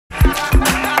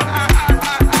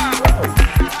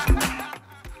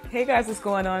Hey guys, what's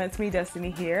going on? It's me,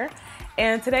 Destiny here.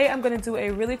 And today I'm going to do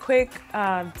a really quick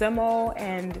demo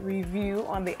and review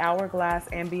on the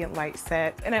HourGlass Ambient light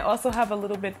set. And I also have a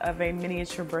little bit of a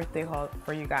miniature birthday haul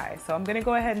for you guys. So I'm going to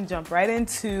go ahead and jump right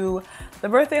into the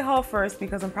birthday haul first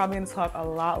because I'm probably going to talk a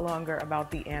lot longer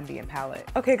about the Ambient palette.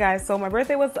 Okay guys, so my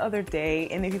birthday was the other day,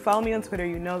 and if you follow me on Twitter,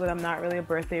 you know that I'm not really a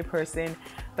birthday person,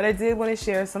 but I did want to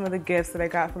share some of the gifts that I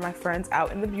got from my friends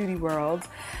out in the beauty world.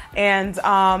 And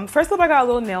first up, I got a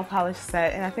little nail polish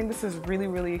set, and I think this is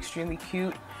really extremely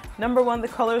cute. Number one, the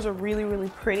colors are really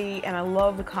pretty, and I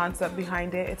love the concept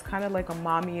behind it. It's kind of like a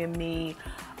mommy and me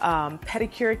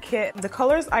pedicure kit. The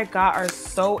colors I got are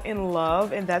so in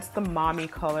love, and that's the mommy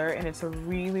color, and it's a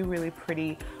really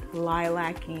pretty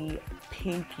lilac-y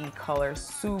pinky color,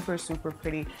 super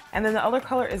pretty. And then the other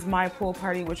color is My Pool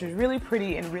Party, which is really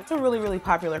pretty, and it's a really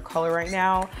popular color right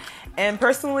now. And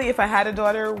personally, if I had a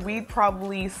daughter, we'd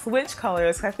probably switch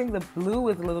colors. I think the blue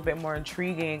is a little bit more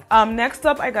intriguing. Next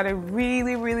up, I got a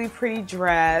really pretty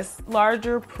dress,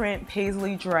 larger print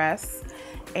paisley dress,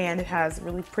 and it has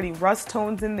really pretty rust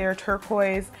tones in there,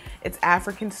 turquoise. It's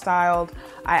African styled.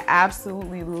 I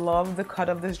absolutely love the cut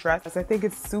of this dress. I think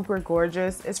it's super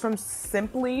gorgeous. It's from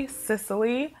Simply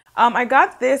Sicily. I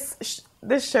got this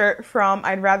shirt from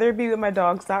I'd rather be with my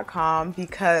dogs.com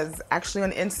because actually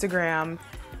on Instagram,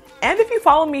 and if you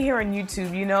follow me here on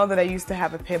YouTube, you know that I used to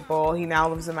have a pit bull. He now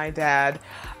lives with my dad.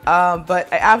 But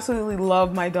I absolutely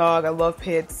love my dog. I love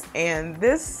pits, and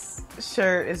this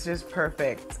shirt is just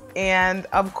perfect. And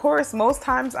of course, most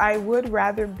times I would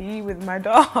rather be with my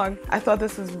dog. I thought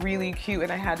this was really cute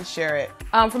and I had to share it.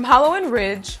 From Hollow and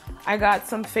Ridge, I got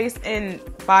some face and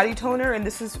body toner, and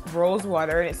this is rose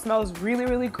water, and it smells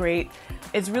really great.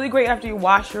 It's really great after you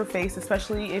wash your face,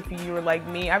 especially if you're like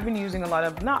me. I've been using a lot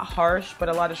of, not harsh, but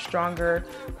a lot of stronger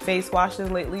face washes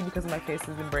lately because my face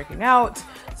has been breaking out.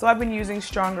 So I've been using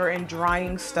stronger and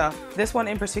drying stuff. This one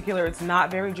in particular, it's not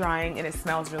very drying, and it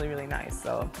smells really nice,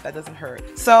 so that doesn't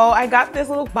hurt. So I got this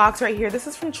little box right here. This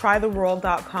is from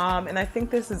trytheworld.com, and I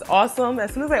think this is awesome.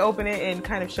 As soon as I open it and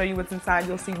kind of show you what's inside,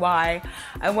 you'll see why.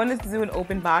 I wanted to do an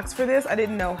open box for this. I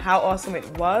didn't know how awesome it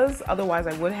was, otherwise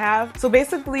I would have. So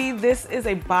basically, this is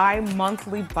a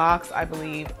bi-monthly box, I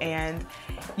believe, and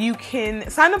you can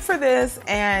sign up for this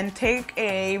and take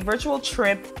a virtual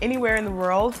trip anywhere in the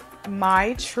world.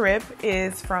 My trip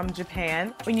is from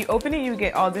Japan. When you open it, you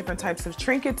get all different types of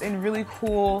trinkets and really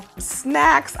cool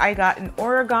snacks. I got an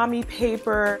origami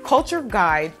paper culture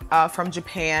guide from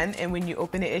Japan, and when you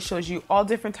open it, it shows you all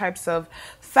different types of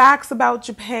facts about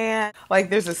Japan.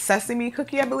 Like there's a sesame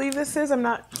cookie, I believe this is. I'm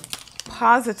not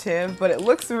positive, but it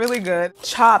looks really good.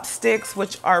 Chopsticks,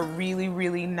 which are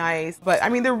really nice, but I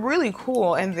mean they're really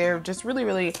cool, and they're just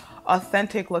really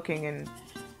authentic looking, and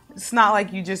it's not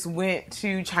like you just went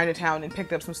to Chinatown and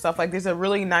picked up some stuff. Like there's a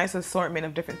really nice assortment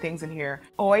of different things in here.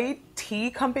 Oi Tea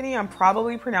Company, I'm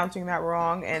probably pronouncing that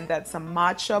wrong, and that's a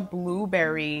matcha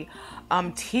blueberry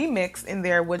tea mix in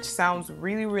there, which sounds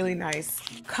really nice.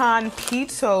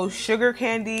 Conpito sugar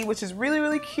candy, which is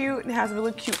really cute and has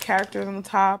really cute characters on the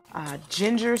top.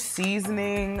 Ginger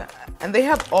seasoning, and they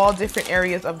have all different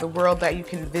areas of the world that you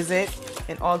can visit,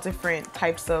 and all different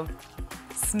types of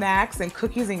snacks and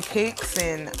cookies and cakes,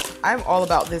 and I'm all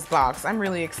about this box. I'm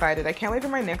really excited. I can't wait for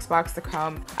my next box to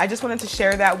come. I just wanted to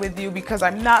share that with you because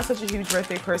I'm not such a huge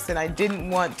birthday person. I didn't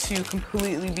want to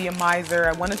completely be a miser.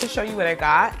 I wanted to show you what I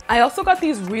got. I also got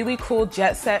these really cool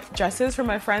jet set dresses from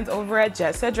my friends over at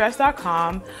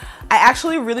jetsetdress.com. I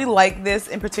actually really like this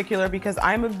in particular because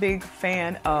I'm a big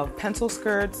fan of pencil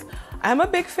skirts. I'm a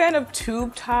big fan of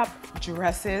tube top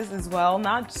dresses as well,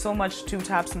 not so much tube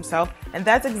tops themselves, and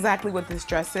that's exactly what this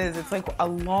dress is. It's like a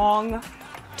long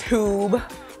tube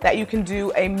that you can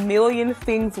do a million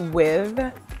things with.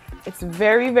 It's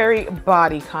very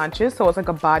body conscious, so it's like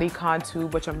a bodycon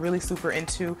tube, which I'm really super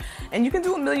into, and you can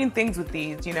do a million things with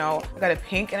these, you know. I got a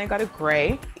pink and I got a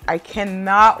gray. I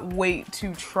cannot wait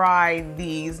to try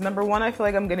these. Number one, I feel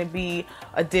like I'm gonna be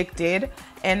addicted,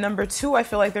 and number two, I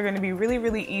feel like they're gonna be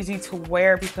really easy to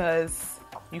wear because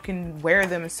you can wear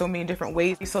them in so many different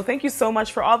ways. So thank you so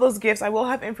much for all those gifts. I will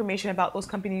have information about those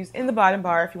companies in the bottom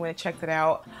bar if you want to check that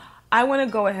out. I want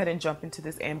to go ahead and jump into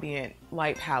this ambient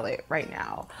light palette right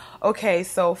now. Okay,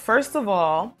 so first of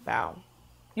all, wow,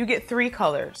 you get three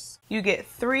colors. You get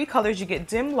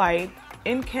dim light,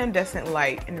 incandescent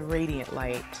light, and radiant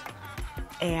light.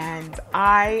 And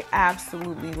I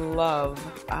absolutely love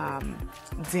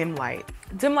dim light.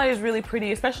 Dim light is really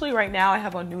pretty, especially right now. I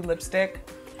have on nude lipstick,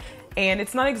 and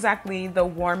it's not exactly the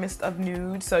warmest of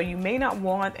nude, so you may not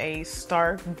want a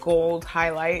stark gold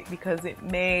highlight because it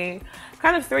may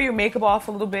kind of throw your makeup off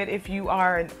a little bit if you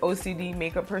are an OCD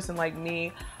makeup person like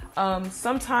me.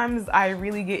 Sometimes I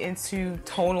really get into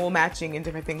tonal matching and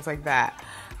different things like that.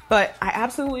 But I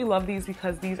absolutely love these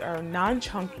because these are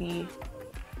non-chunky.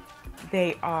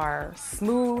 They are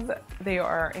smooth. They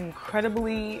are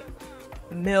incredibly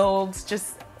milled,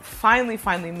 just finely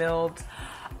milled.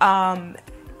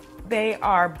 They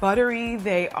are buttery.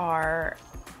 They are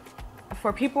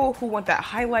for people who want that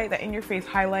highlight, that in-your-face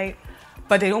highlight,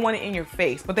 but they don't want it in your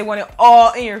face, but they want it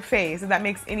all in your face, if that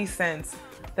makes any sense.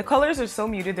 The colors are so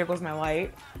muted. There goes my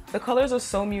light. The colors are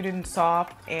so muted and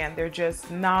soft, and they're just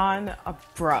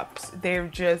non-abrupt. They're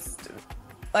just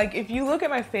like, if you look at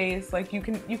my face, like you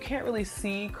can't really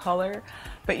see color,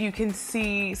 but you can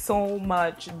see so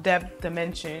much depth,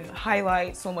 dimension,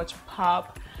 highlight, so much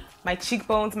pop. My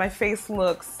cheekbones, my face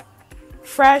looks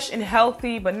fresh and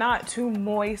healthy, but not too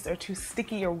moist or too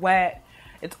sticky or wet.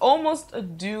 It's almost a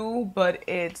dew, but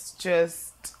it's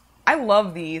just, I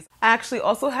love these. I actually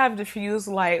also have diffused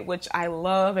light, which I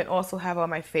love and also have on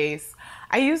my face.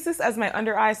 I use this as my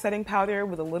under eye setting powder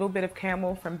with a little bit of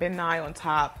camel from Ben Nye on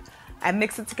top. I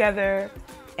mix it together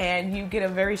and you get a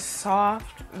very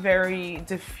soft, very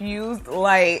diffused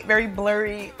light, very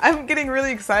blurry. I'm getting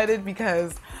really excited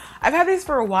because I've had these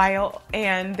for a while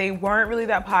and they weren't really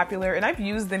that popular, and I've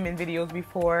used them in videos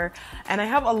before, and I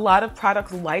have a lot of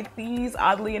products like these,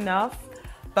 oddly enough,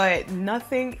 but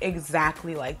nothing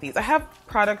exactly like these. I have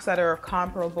products that are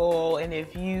comparable, and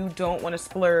if you don't want to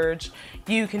splurge,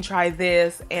 you can try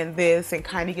this and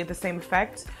kind of get the same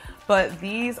effect. But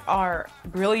these are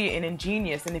brilliant and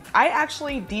ingenious, and if I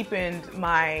actually deepened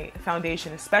my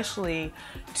foundation, especially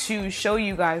to show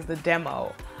you guys the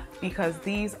demo, because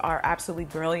these are absolutely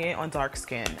brilliant on dark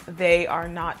skin. They are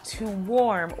not too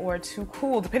warm or too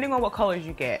cool, depending on what colors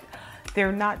you get.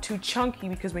 They're not too chunky,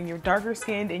 because when you're darker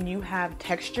skinned and you have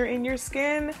texture in your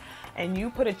skin and you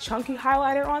put a chunky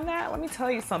highlighter on that, let me tell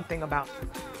you something about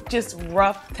just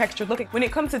rough texture. Look, when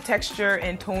it comes to texture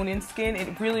and tone in skin,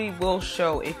 it really will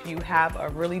show if you have a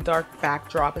really dark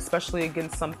backdrop, especially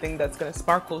against something that's gonna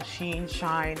sparkle, sheen,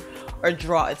 shine, or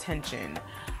draw attention.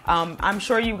 I'm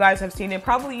sure you guys have seen it,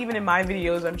 probably even in my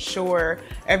videos. I'm sure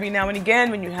every now and again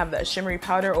when you have that shimmery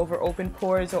powder over open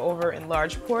pores or over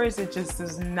enlarged pores, it just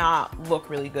does not look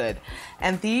really good.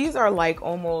 And these are like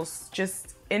almost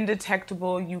just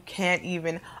indetectable. You can't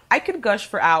even, I could gush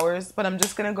for hours, but I'm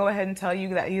just gonna go ahead and tell you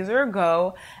that these are a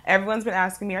go. Everyone's been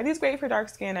asking me, are these great for dark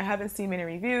skin? I haven't seen many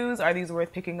reviews. Are these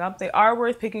worth picking up? They are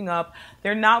worth picking up.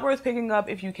 They're not worth picking up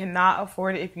if you cannot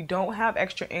afford it, if you don't have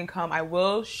extra income. I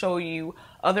will show you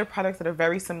other products that are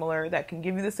very similar that can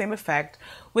give you the same effect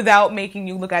without making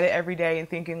you look at it every day and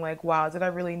thinking like, wow, did I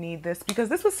really need this? Because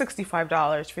this was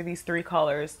 $65 for these 3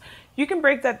 colors. You can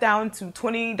break that down to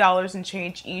 $20 and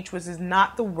change each, which is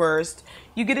not the worst.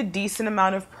 You get a decent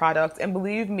amount of product, and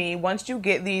believe me, once you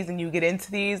get these and you get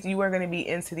into these, you are going to be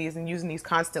into these and using these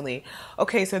constantly.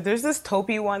 Okay, so there's this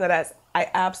taupey one that I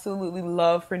absolutely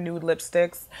love for nude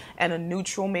lipsticks and a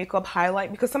neutral makeup highlight,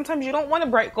 because sometimes you don't want a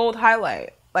bright gold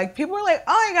highlight. Like, people are like,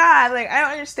 oh my god, like, I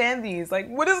don't understand these. Like,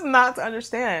 what is not to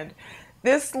understand?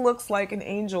 This looks like an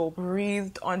angel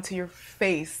breathed onto your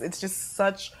face. It's just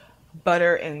such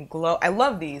butter and glow. I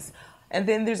love these. And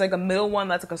then there's like a middle one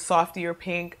that's like a softer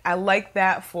pink. I like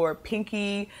that for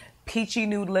pinky, peachy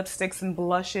nude lipsticks and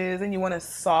blushes, and you want a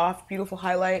soft, beautiful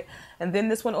highlight. And then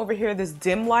this one over here, this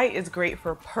dim light, is great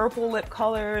for purple lip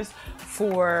colors,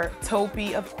 for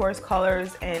taupey, of course,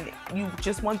 colors, and you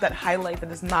just want that highlight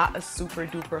that is not a super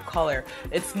duper color.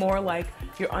 It's more like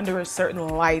you're under a certain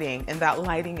lighting, and that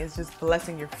lighting is just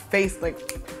blessing your face like...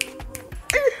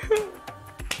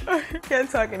 I can't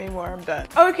talk anymore, I'm done.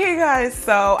 Okay guys,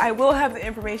 so I will have the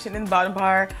information in the bottom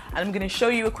bar. I'm gonna show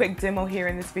you a quick demo here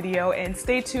in this video, and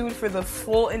stay tuned for the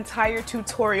full entire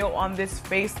tutorial on this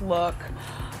face look.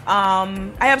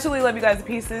 I absolutely love you guys to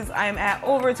pieces. I am at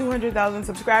over 200,000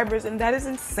 subscribers, and that is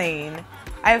insane.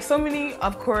 I have so many,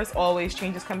 of course, always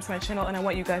changes come to my channel, and I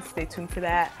want you guys to stay tuned for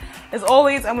that. As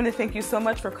always, I want to thank you so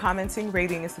much for commenting,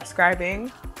 rating, and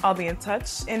subscribing. I'll be in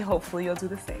touch, and hopefully you'll do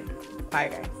the same. Bye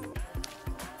guys.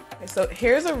 So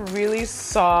here's a really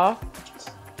soft,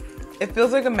 it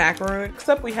feels like a macaroon,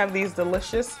 except we have these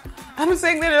delicious, I'm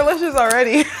saying they're delicious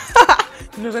already.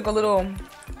 There's like a little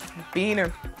bean,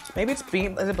 or maybe it's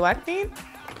bean, is it black bean?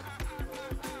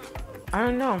 I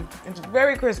don't know, it's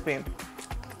very crispy.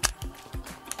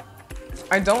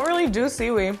 I don't really do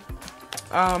seaweed.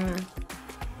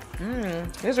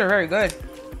 These are very good.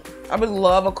 I would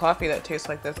love a coffee that tastes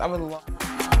like this. I would love.